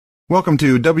Welcome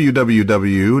to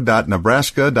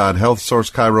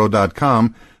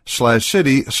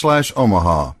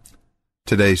www.nebraska.healthsourcecairo.com/city/Omaha.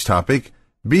 Today's topic,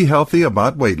 be healthy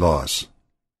about weight loss.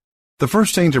 The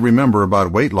first thing to remember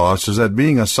about weight loss is that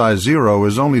being a size 0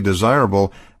 is only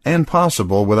desirable and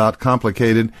possible without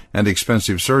complicated and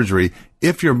expensive surgery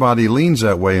if your body leans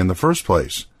that way in the first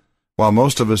place. While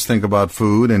most of us think about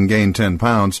food and gain 10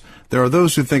 pounds, there are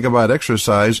those who think about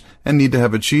exercise and need to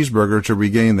have a cheeseburger to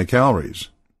regain the calories.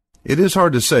 It is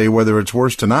hard to say whether it's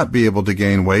worse to not be able to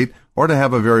gain weight or to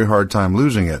have a very hard time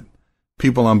losing it.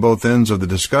 People on both ends of the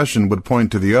discussion would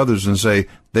point to the others and say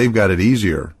they've got it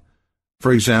easier.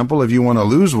 For example, if you want to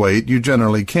lose weight, you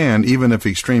generally can, even if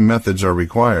extreme methods are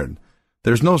required.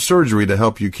 There's no surgery to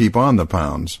help you keep on the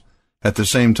pounds. At the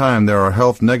same time, there are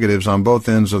health negatives on both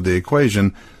ends of the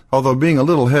equation. Although being a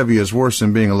little heavy is worse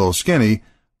than being a little skinny,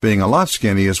 being a lot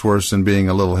skinny is worse than being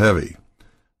a little heavy.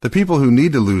 The people who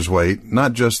need to lose weight,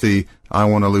 not just the I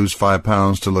want to lose 5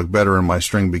 pounds to look better in my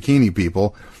string bikini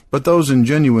people, but those in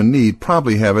genuine need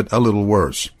probably have it a little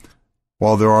worse.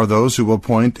 While there are those who will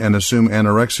point and assume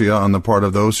anorexia on the part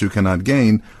of those who cannot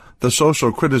gain, the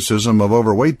social criticism of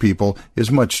overweight people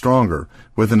is much stronger,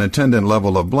 with an attendant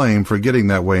level of blame for getting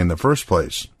that way in the first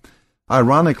place.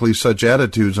 Ironically, such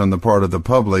attitudes on the part of the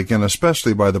public, and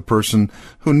especially by the person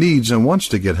who needs and wants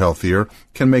to get healthier,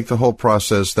 can make the whole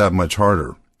process that much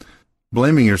harder.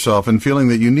 Blaming yourself and feeling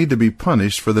that you need to be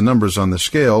punished for the numbers on the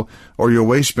scale or your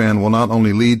waistband will not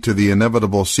only lead to the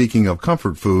inevitable seeking of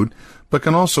comfort food, but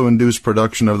can also induce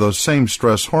production of those same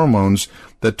stress hormones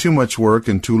that too much work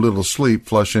and too little sleep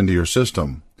flush into your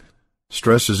system.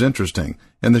 Stress is interesting.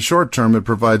 In the short term, it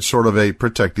provides sort of a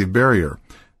protective barrier.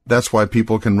 That's why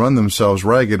people can run themselves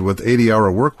ragged with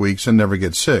 80-hour work weeks and never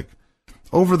get sick.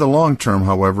 Over the long term,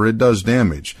 however, it does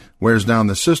damage, wears down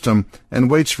the system,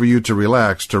 and waits for you to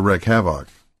relax to wreak havoc.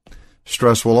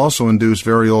 Stress will also induce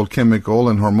very old chemical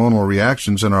and hormonal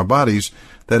reactions in our bodies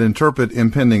that interpret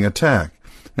impending attack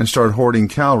and start hoarding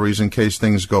calories in case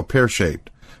things go pear-shaped,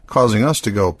 causing us to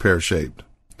go pear-shaped.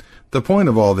 The point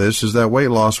of all this is that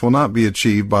weight loss will not be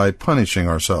achieved by punishing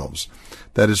ourselves.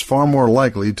 That is far more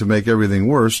likely to make everything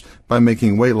worse by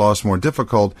making weight loss more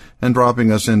difficult and dropping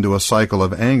us into a cycle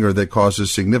of anger that causes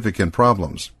significant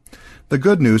problems. The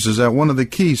good news is that one of the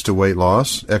keys to weight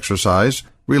loss, exercise,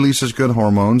 releases good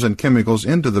hormones and chemicals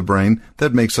into the brain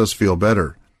that makes us feel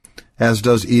better, as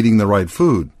does eating the right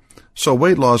food. So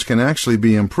weight loss can actually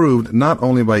be improved not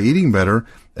only by eating better,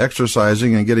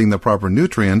 exercising, and getting the proper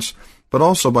nutrients, but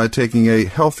also by taking a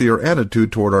healthier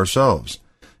attitude toward ourselves.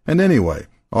 And anyway,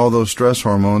 all those stress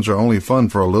hormones are only fun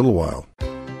for a little while.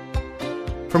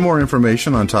 For more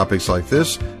information on topics like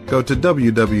this, go to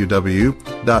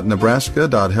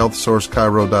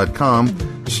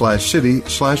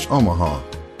www.nebraska.healthsourcecairo.com/city/Omaha.